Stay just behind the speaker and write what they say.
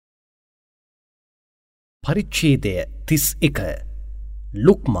පරිච්ඡේදය 31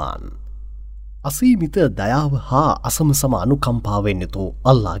 ලුක්මාන් අසීමිත දයාව හා අසමසම අනුකම්පාවෙන් යුතු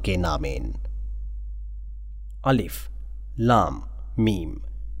අල්ලාහ්ගේ නාමයෙන්. අලිෆ් ලාම් මීම්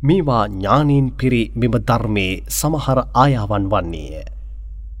මේවා ඥානීන් පිරි මෙම ධර්මයේ සමහර ආයාවන් වන්නේය.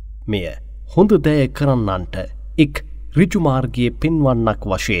 මෙය හොඳ දෑ කරන්නන්ට එක් ඍජු මාර්ගයේ පෙන්වන්නක්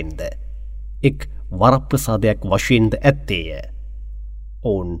වශයෙන්ද එක් වරප්‍රසාදයක් වශයෙන්ද ඇත්තේය.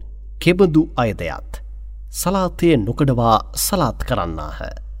 ඔවුන් කෙබඳු අයදයත් සලාතය නොකඩවා සලාත් කරන්නාහ.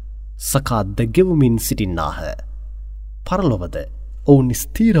 සකාත්ද ගෙවමින් සිටින්නාහ. පරලොවද ඔවුන්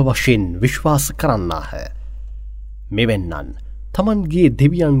ස්ථීර වශයෙන් විශ්වාස කරන්නාහ. මෙවැන්නන් තමන්ගේ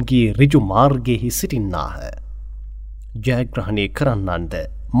දෙවියන්ගේ ඍජු මාර්ගයෙහි සිටින්නාහ. ජයග්‍රහණය කරන්නන්ද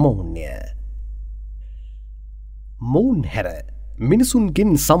මොවුන්ය. මොවුන් හැර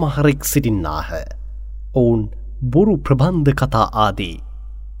මිනිසුන්ගෙන් සමහරෙක් සිටින්නාහ. ඔවුන් බොරු ප්‍රබන්ධ කතා ආදී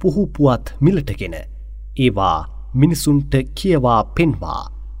පුහුපුවත් මිලටගෙන ඒවා මිනිසුන්ට කියවා පෙන්වා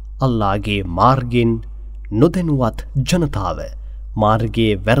අල්ලාහ්ගේ මාර්ගෙන් නොදැනුවත් ජනතාව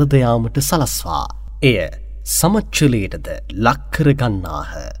මාර්ගයේ වැරදයාමට සලස්වා එය සමච්චලයටද ලක්කර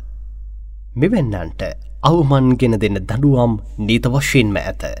ගන්නාහ. මෙවැන්නන්ට අවමන්ගෙන දෙන දඬුවම් නීත වශයෙන්ම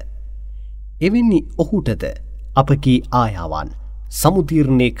ඇත. එවැනි ඔහුටද අපගේ ආයාවන්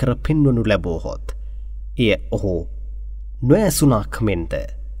සමුදීර්ණය කර පෙන්වනු ලැබුවහොත් එය ඔහු නොඇසුනාක් මෙන්ද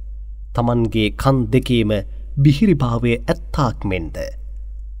තමන්ගේ කන් දෙකේම බිහිරිභාවය ඇත්තාක් මෙන්ද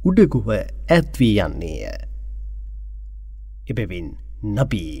උඩගුව ඇත්වී යන්නේය. එබැවින්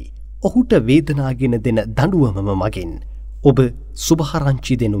නබී ඔහුට වේදනාගෙන දෙන දඬුවමම මගින් ඔබ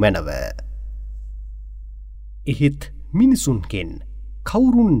සුභහරංචි දෙනු මැනව. එහෙත් මිනිසුන්ගෙන්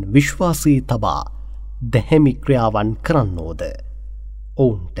කවුරුන් විශ්වාසී තබා දැහැමි ක්‍රියාවන් කරන්නෝද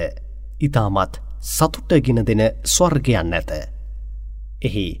ඔවුන්ට ඉතාමත් සතුටගෙන දෙන ස්වර්ගයන් ඇත.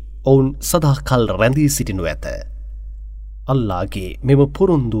 එහි ඔවුන් සදාකල් රැඳී සිටිනු ඇත. අල්ලාහ්ගේ මෙම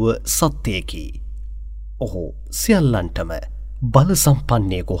පොරොන්දුව සත්‍යයකි. ඔහු සියල්ලන්ටම බල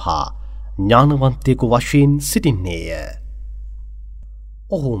සම්පන්නයෙකු හා ඥානවන්තයෙකු වශයෙන් සිටින්නේය.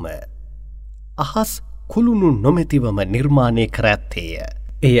 ඔහුම අහස් කුළුණු නොමැතිවම නිර්මාණය කර ඇත්තේය.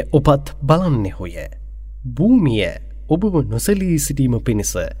 එය ඔබත් බලන්නෙහුය. භූමිය ඔබව නොසලී සිටීම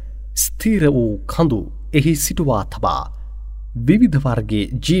පිණිස ස්ථීර වූ කඳු එහි සිටුවා තබා විවිධ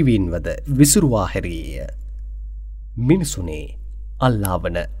වර්ගයේ ජීවීන්වද විසිරුවා හැරියේය. මිනිසුනේ අල්ලාහ්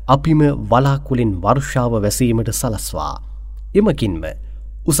වන අපිම වලාකුලින් වර්ෂාව වැසීමට සලස්වා එමකින්ම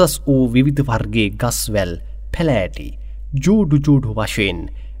උසස් වූ විවිධ වර්ගයේ ගස්වැල් පැලෑටි ජූඩු ජූඩු වශයෙන්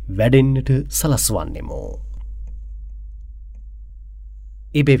වැඩෙන්නට සලස්වන්නෙමු.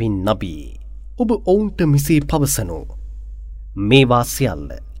 එබැවින් නබී ඔබ ඔවුන්ට මෙසේ පවසනු. මේවා සියල්ල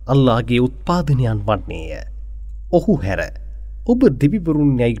අල්ලාහ්ගේ උත්පාදනයන් වන්නේය. ඔහු හැර ඔබ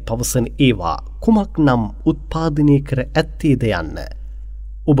දෙවිවරුන් යයි පවසන ඒවා කුමක් නම් උත්පාදනය කර ඇත්තේද යන්න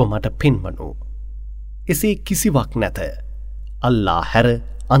ඔබ මට පෙන්වනු. එසේ කිසිවක් නැත. අල්ලාහ් හැර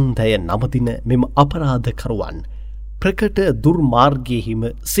අන්ධය නමදින මෙම අපරාධකරුවන් ප්‍රකට දුර්මාර්ගයෙහිම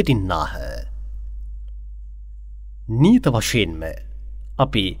සිටින්නාහ. නීත වශයෙන්ම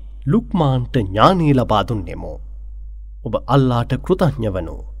අපි ලුක්මාන්ට ඥානය ලබා දුන්නෙමු. ඔබ අල්ලාහට කෘතඥ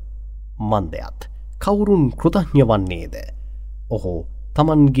වනු. මන්දයත් කවුරුන් කෘතඥ වන්නේද? ඔහු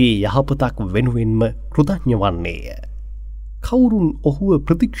තමන්ගේ යහපතක් වෙනුවෙන්ම කෘතඥ වන්නේය. කවුරුන් ඔහුව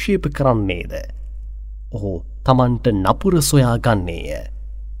ප්‍රතික්ෂේප කරන්නේද? ඔහු තමන්ට නපුර සොයා ගන්නේය.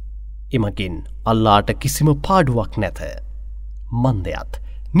 එමගින් අල්ලාහට කිසිම පාඩුවක් නැත. මන්දයත්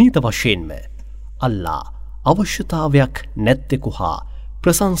නීත වශයෙන්ම අල්ලාහ් අවශ්‍යතාවයක් නැත්තෙකු හා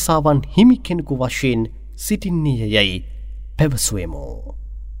ප්‍රශංසාවන් හිමි කෙනෙකු වශයෙන් සිටින්නේය යයි පැවසුවෙමු.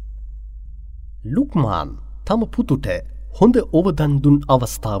 ලුක්මාන් තම පුතුට හොඳ ඔවදන් දුන්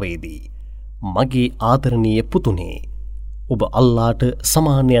අවස්ථාවේදී මගේ ආදරණීය පුතුනේ ඔබ අල්ලාහට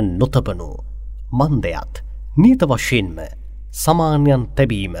සමානයන් නොතබනු. මන්දයත් නීත වශයෙන්ම සමානයන්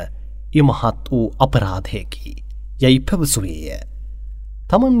තැබීම ඉමහත් වූ අපරාධයකි යයි පැවසුවේය.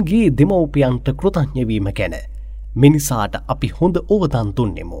 තමන්ගේ දෙමව්පියන්ට කෘතඥ වීම ගැන මිනිසාට අපි හොඳ ඔවදන්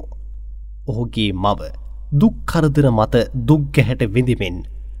දුන්නෙමු. ඔහුගේ මව දුක් කරදර මත දුක් ගැහැට විඳිමින්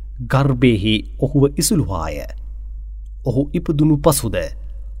ගර්භයෙහි ඔහුව ඉසුළුවාය. ඔහු ඉපදුණු පසුද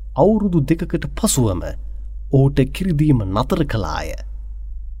අවුරුදු 2කට පසුවම ඔහුට කිරිදීම නතර කළාය.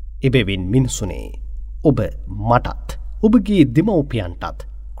 එබැවින් මිනිසුනේ ඔබ මටත් ඔබගේ දෙමව්පියන්ටත්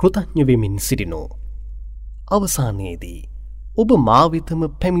කෘතඥ වෙමින් සිටිනු. අවසානයේදී ඔබ මා වෙතම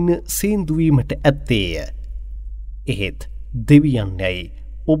පැමිණ සේන්දුවීමට ඇත්තේය. එහෙත් දෙවියන් යයි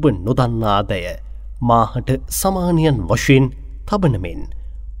ඔබ නොදන්නාදය මාහට සමානයන් වශයෙන් තබනමෙන්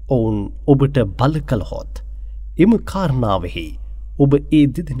ඔවුන් ඔබට බල කළහොත් එම කාරණාවෙහි ඔබ ඒ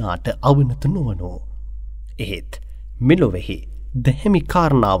දෙදෙනාට අවනත නොවනු. එහෙත් මෙලොවෙහි දැහැමි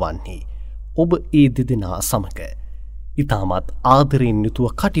කාරණාවන්හි ඔබ ඒ දෙදෙනා සමග ඉතාමත් ආදරයෙන්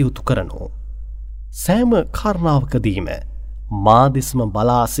යුතුව කටයුතු කරනු. සෑම කාරණාවකදීම මාදෙස්ම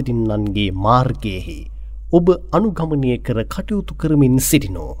බලා සිටින්නන්ගේ මාර්ගයෙහි ඔබ අනුගමනය කර කටයුතු කරමින්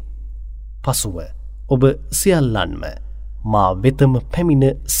සිටිනු. පසුව ඔබ සියල්ලන්ම මා වෙතම පැමිණ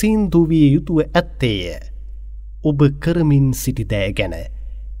සීන්දුවිය යුතුව ඇත්තේය. ඔබ කරමින් සිටි දෑ ගැන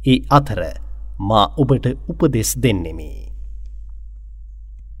ඒ අතර මා ඔබට උපදෙස් දෙන්නෙමි.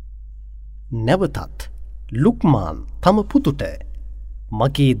 නැවතත් ලුක්මාන් තම පුතුට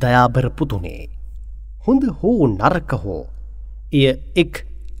මගේ දයාබර පුතුනේ හොඳ හෝ නරක හෝ එය එක්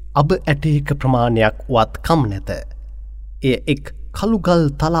අබ ඇටයක ප්‍රමාණයක් වත් කම් නැත. එය එක් කළුගල්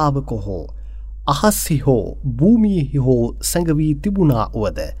තලාවක හෝ අහස්සි හෝ භූමියෙහි හෝ සැඟවී තිබුණා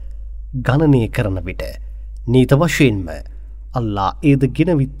වුවද ගණනය කරන විට නීත වශයෙන්ම අල්ලා ඒද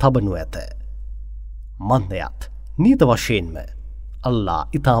ගෙනවිත් තබනු ඇත. මන්දයත් නීත වශයෙන්ම අල්ලා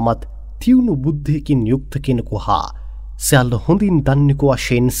ඉතාමත් තියුණු බුද්ධයකින් යුක්ත කෙනෙකු හා සැල්ල හොඳින් දන්නෙකු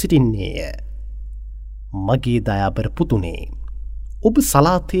වශයෙන් සිටින්නේය. මගේ දයාබර පුතුනේ ඔබ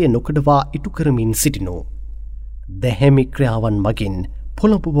සලාතය නොකඩවා ඉටු කරමින් සිටිනු. දැහැමි ක්‍රියාවන් මගින්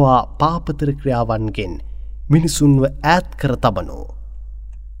පොළඹවා පාපතර ක්‍රියාවන්ගෙන් මිනිසුන්ව ඈත් කර තබනු.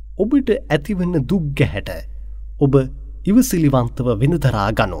 ඔබට ඇතිවන්න දුක් ගැහැට ඔබ ඉවසිලිවන්තව වෙනදරා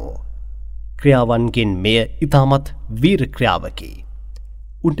ගනු. ක්‍රියාවන්ගෙන් මෙය ඉතාමත් වීර ක්‍රියාවකි.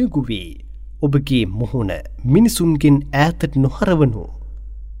 උඩගුවී ඔබගේ මුහුණ මිනිසුන්ගෙන් ඈතට නොහරවනු.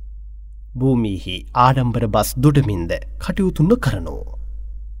 භූමිහි ආඩම්බර බස් දොඩමින්ද කටයුතු නොකරනු.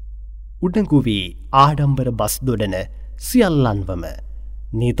 උඩගුවී ආඩම්බර බස් දොඩන සියල්ලන්වම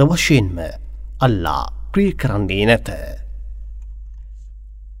නීත වශයෙන්ම අල්ලා ප්‍රිය කරන්නේ නැත.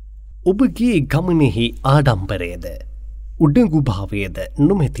 ඔබගේ ගමනෙහි ආඩම්බරයද උඩඟු භාවයද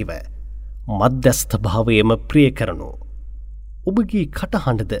නොමැතිව මධ්‍යස්ථ භාවයම ප්‍රිය කරනු. ඔබගේ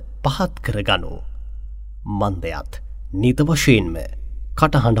කටහඬද පහත් කරගනු. මන්දයත් නීත වශයෙන්ම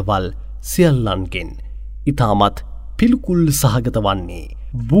කටහඬවල් සියල්ලන්ගෙන් ඉතාමත් පිළිකුල් සහගත වන්නේ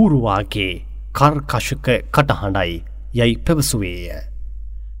බූරුවාගේ කර්කශක කටහඬයි යයි පැවසුවේය.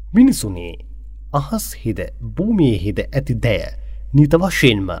 මිනිසුනේ අහස්හිද භූමියෙහිද ඇති දැය නීත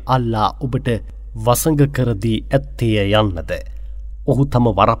වශයෙන්ම අල්ලා ඔබට වසඟ කරදී ඇත්තේය යන්නද ඔහු තම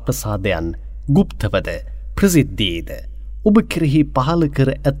වරප්‍රසාදයන් ගුප්තවද ප්‍රසිද්ධීද ඔබ කෙරෙහි පහළ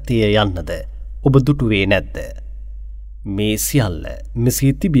කර ඇත්තේය යන්නද ඔබ දුටුවේ නැද්ද? මේ සියල්ල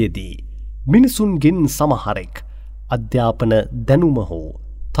මෙසේ තිබියදී මිනිසුන්ගෙන් සමහරෙක් අධ්‍යාපන දැනුම හෝ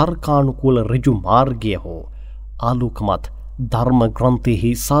තර්කානුකූල ඍජු මාර්ගය හෝ ආලෝකමත් ධර්ම ග්‍රන්ථෙහි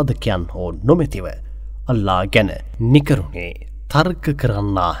සාධකයන් හෝ නොමැතිව අල්ලා ගැන නිකරුණේ තර්ක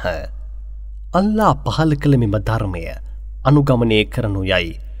කරන්නාහ. අල්ලා පහළ කළ මෙම ධර්මය අනුගමනය කරනු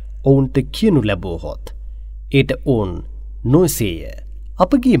යයි ඔවුන්ට කියනු ලැබුවහොත් ඒට ඔවුන් නොසේය.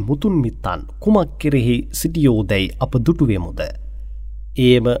 අපගේ මුතුන් මිත්තන් කුමක් කෙරෙහි සිටියෝදැයි අප දුටුවෙමුද?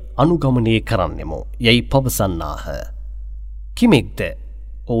 ඒම අනුගමනය කරන්නෙමු යයි පවසන්නාහ. කිමෙක්ද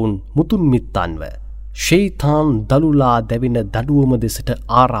ඔවුන් මුතුන් මිත්තන්ව ෂයිතාන් දළුලා දැවෙන දඩුවම දෙසට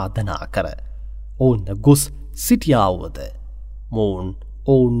ආරාධනා කර ඔවුන් ගොස් සිටියාවුවද මොවුන්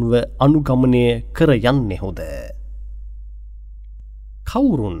ඔවුන්ව අනුගමනය කර යන්නෙහුද?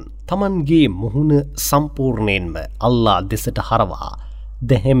 කවුරුන් තමන්ගේ මුහුණ සම්පූර්ණයෙන්ම අල්ලා දෙසට හරවා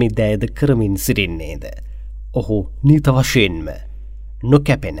දැහැමි දෑද කරමින් සිටින්නේද ඔහු නීත වශයෙන්ම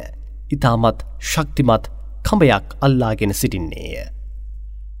නොකැපෙන ඉතාමත් ශක්තිමත් කඹයක් අල්ලාගෙන සිටින්නේය.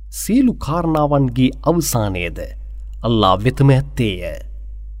 සියලු කාරණාවන්ගේ අවසානයද අල්ලා වෙතම ඇත්තේය.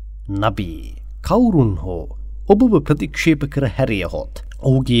 නබී කවුරුන් හෝ ඔබව ප්‍රතික්ෂේප කර හැරියහොත්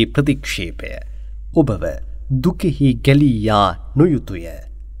ඔහුගේ ප්‍රතික්ෂේපය ඔබව දුකෙහි ගැලී යා නොයුතුය.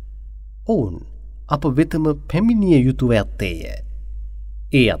 ඔවුන් අප වෙතම පැමිණිය යුතුව ඇත්තේය.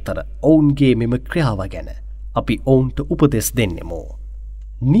 ඒ අතර ඔවුන්ගේ මෙම ක්‍රියාව ගැන අපි ඔවුන්ට උපදෙස් දෙන්නෙමු.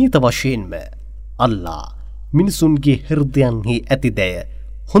 නීත වශයෙන්ම අල්ලා මිනිසුන්ගේ හෘදයන්හි ඇති දැය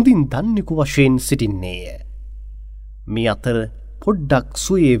හොඳින් දන්නෙකු වශයෙන් සිටින්නේය. මේ අතර පොඩ්ඩක්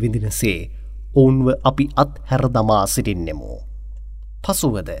සුවේ විඳිනසේ ඔවුන්ව අපි අත් හැරදමා සිටින්නෙමු.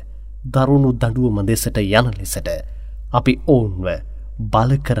 පසුවද දරුණු දඩුවම දෙසට යන ලෙසට අපි ඔවුන්ව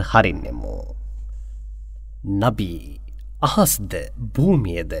බලකර හරින්නෙමු. නබී අහස්ද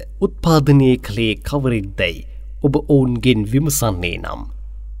භූමියද උත්පාදනය කළේ කවරෙක්දැයි ඔබ ඔවුන්ගෙන් විමසන්නේ නම්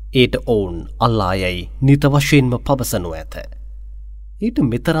ඒට ඔවුන් අල්ලායයි නිත වශයෙන්ම පවසනු ඇත. ඊට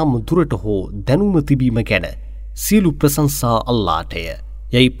මෙතරම් දුරට හෝ දැනුම තිබීම ගැන සියලු ප්‍රශංසා අල්ලාටය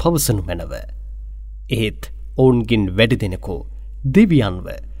යයි පවසනු මැනව. එහෙත් ඔවුන්ගෙන් වැඩි දෙනෙකු දෙවියන්ව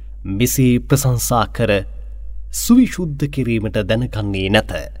මෙසේ ප්‍රශංසා කර සුවිශුද්ධ කිරීමට දැනගන්නේ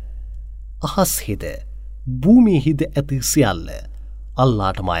නැත. අහස්හිද භූමියෙහිද ඇති සියල්ල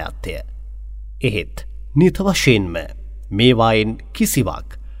අල්ලාටම අයත්ය. එහෙත් නිත වශයෙන්ම මේවායින්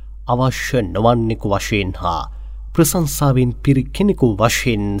කිසිවක් අවශ්‍ය නොවන්නෙකු වශයෙන් හා ප්‍රශංසාවෙන් පිරි කෙනෙකු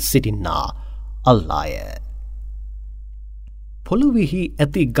වශයෙන් සිටින්නා අල්ලාය. පොළොවෙහි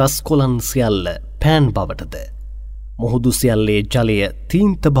ඇති ගස් කොළන් සියල්ල පෑන් බවටද මුහුදු සියල්ලේ ජලය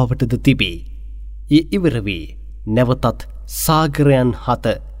තීන්ත බවටද තිබී ඒ ඉවර වී නැවතත් සාගරයන් හත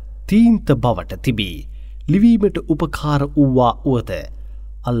තීන්ත බවට තිබී ලිවීමට උපකාර වූවා වුවද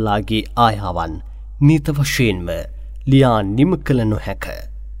අල්ලාගේ ආයාවන් නීත වශයෙන්ම ලියා නිම කළ නොහැක.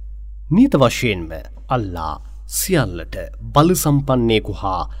 නීත වශයෙන්ම අල්ලා සියල්ලට බල සම්පන්නයෙකු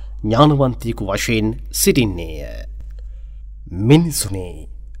හා ඥානවන්තයෙකු වශයෙන් සිටින්නේය. මිනිසුනේ,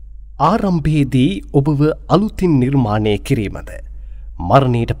 ආරම්භයේදී ඔබව අලුතින් නිර්මාණය කිරීමද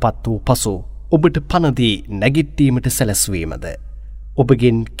මරණයට පත් වූ පසු ඔබට පනදී නැගිට්ටීමට සැලැස්වීමද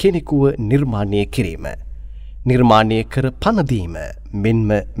ඔබගෙන් කෙනෙකුව නිර්මාණය කිරීම, නිර්මාණය කර පනදීම මෙන්ම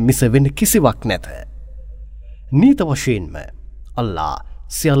මිස වෙන කිසිවක් නැත. නීත වශයෙන්ම අල්ලා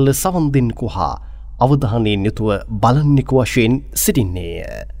සියල්ල සවන් දෙන්නෙකු හා අවධානයෙන් යුතුව බලන්නෙකු වශයෙන් සිටින්නේය.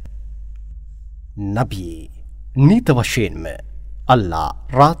 නබී, නීත වශයෙන්ම අල්ලා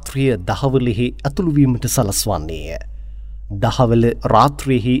රාත්‍රිය දහවලෙහි ඇතුළුවීමට සලස්වන්නේය. දහවල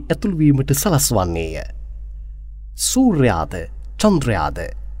රාත්‍රියෙහි ඇතුළුවීමට සලස්වන්නේය. සූර්යාද චන්ද්‍රයාද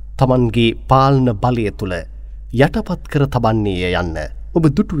තමන්ගේ පාලන බලය තුළ යටපත් කර තබන්නේය යන්න ඔබ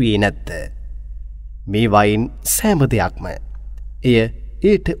දුටුවේ නැද්ද? මේවායින් සෑම දෙයක්ම එය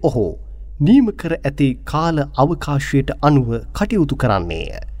ඒට ඔහු නීම කර ඇති කාල අවකාශයට අනුව කටයුතු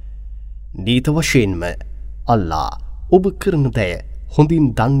කරන්නේය. නීත වශයෙන්ම අල්ලා ඔබ කරන දෑ හොඳින්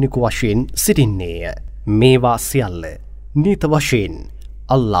දන්නෙකු වශයෙන් සිටින්නේය. මේවා සියල්ල නීත වශයෙන්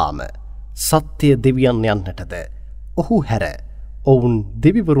අල්ලාම සත්‍ය දෙවියන් යන්නටද ඔහු හැර ඔවුන්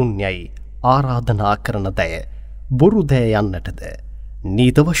දෙවිවරුන් යයි ආරාධනා කරන දෑ බොරු දෑ යන්නටද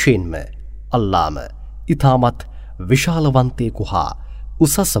නීත වශයෙන්ම අල්ලාම ඉතාමත් විශාලවන්තයෙකු හා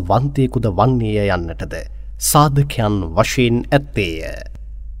උසස් වන්තයෙකුද වන්නේය යන්නටද සාධකයන් වශයෙන් ඇත්තේය.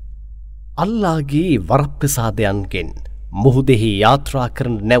 අල්ලාගේ වරප්‍රසාදයන්ගෙන් මුහුදෙහි යාත්‍රා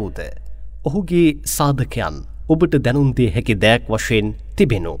කරන නැවුද ඔහුගේ සාධකයන් ඔබට දැනුම් දිය හැකි දෑක් වශයෙන්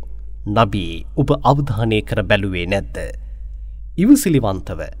තිබෙනු නබී ඔබ අවධානය කර බැලුවේ නැද්ද?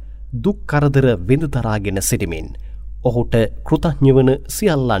 ඉවසිලිවන්තව දුක් කරදර විඳ දරාගෙන සිටමින් ඔහුට කෘතඥ වන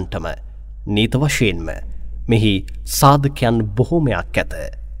සියල්ලන්ටම නීත වශයෙන්ම මෙහි සාධකයන් බොහෝමයක් ඇත.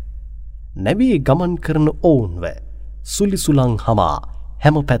 නැවේ ගමන් කරන ඔවුන්ව සුලිසුලං හමා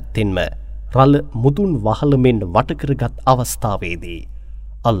හැම පැත්තෙන්ම රළ මුදුන් වහලමෙන් වටකරගත් අවස්ථාවේදී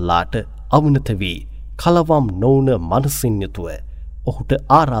අල්ලාට අවනත වී කලවම් නොවන මනසින් යුතුව ඔහුට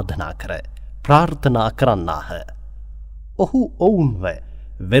ආරාධනා කර ප්‍රාර්ථනා කරන්නාහ. ඔහු ඔවුන්ව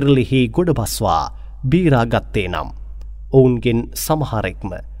වෙරළෙහි ගොඩබස්වා බීරාගත්තේ නම් ඔවුන්ගෙන්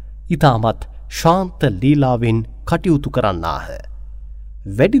සමහරෙක්ම ඉතාමත් ශාන්ත ලීලාවෙන් කටයුතු කරන්නාහ.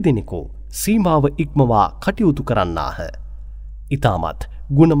 වැඩි දෙනෙකු සීමාව ඉක්මවා කටයුතු කරන්නාහ. ඉතාමත්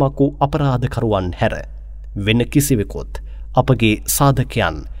ගුණමකු අපරාධකරුවන් හැර වෙන කිසිවෙකුත් අපගේ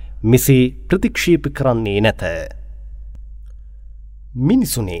සාධකයන් මෙසේ ප්‍රතික්ෂේප කරන්නේ නැත.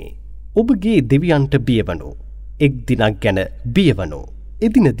 මිනිසුනේ, ඔබගේ දෙවියන්ට බියවනු, එක් දිනක් ගැන බියවනු.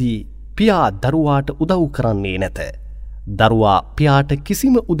 එදිනදී පියා දරුවාට උදව් කරන්නේ නැත. දරුවා පියාට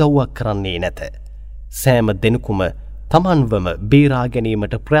කිසිම උදව්වක් කරන්නේ නැත. සෑම දෙනෙකුම තමන්වම බේරා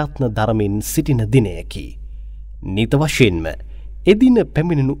ගැනීමට ප්‍රයත්න දරමින් සිටින දිනයකි. නීත වශයෙන්ම එදින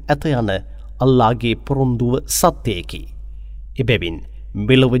පැමිණෙනු ඇත යන අල්ලාගේ පොරොන්දුව සත්‍යයකි. එබැවින්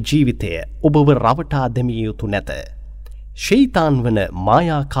මෙලොව ජීවිතය ඔබව රවටා දැමිය යුතු නැත. ෂයිතාන් වන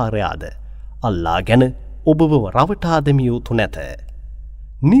මායාකාරයාද අල්ලා ගැන ඔබව රවටා දැමිය යුතු නැත.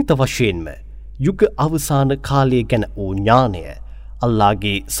 නීත වශයෙන්ම යුග අවසාන කාලය ගැන වූ ඥානය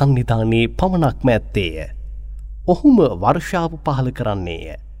අල්ලාගේ සන්නිධානයේ පමණක්ම ඇත්තේය. ඔහුම වර්ෂාව පහල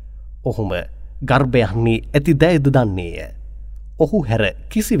කරන්නේය. ඔහුම ගර්භයන්හි ඇති දෑද දන්නේය. ඔහු හැර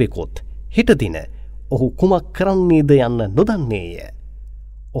කිසිවෙකුත් හිටදින ඔහු කුමක් කරන්නේද යන්න නොදන්නේය.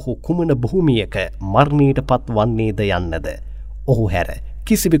 ඔහු කුමන භූමියක මරණයට පත් වන්නේද යන්නද ඔහු හැර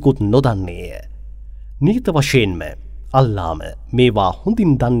කිසිවෙකුත් නොදන්නේය. නීත වශයෙන්ම අල්ලාම මේවා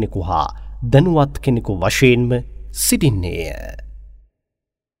හොඳින් දන්නෙකු හා දැනුවත් කෙනෙකු වශයෙන්ම සිටින්නේය.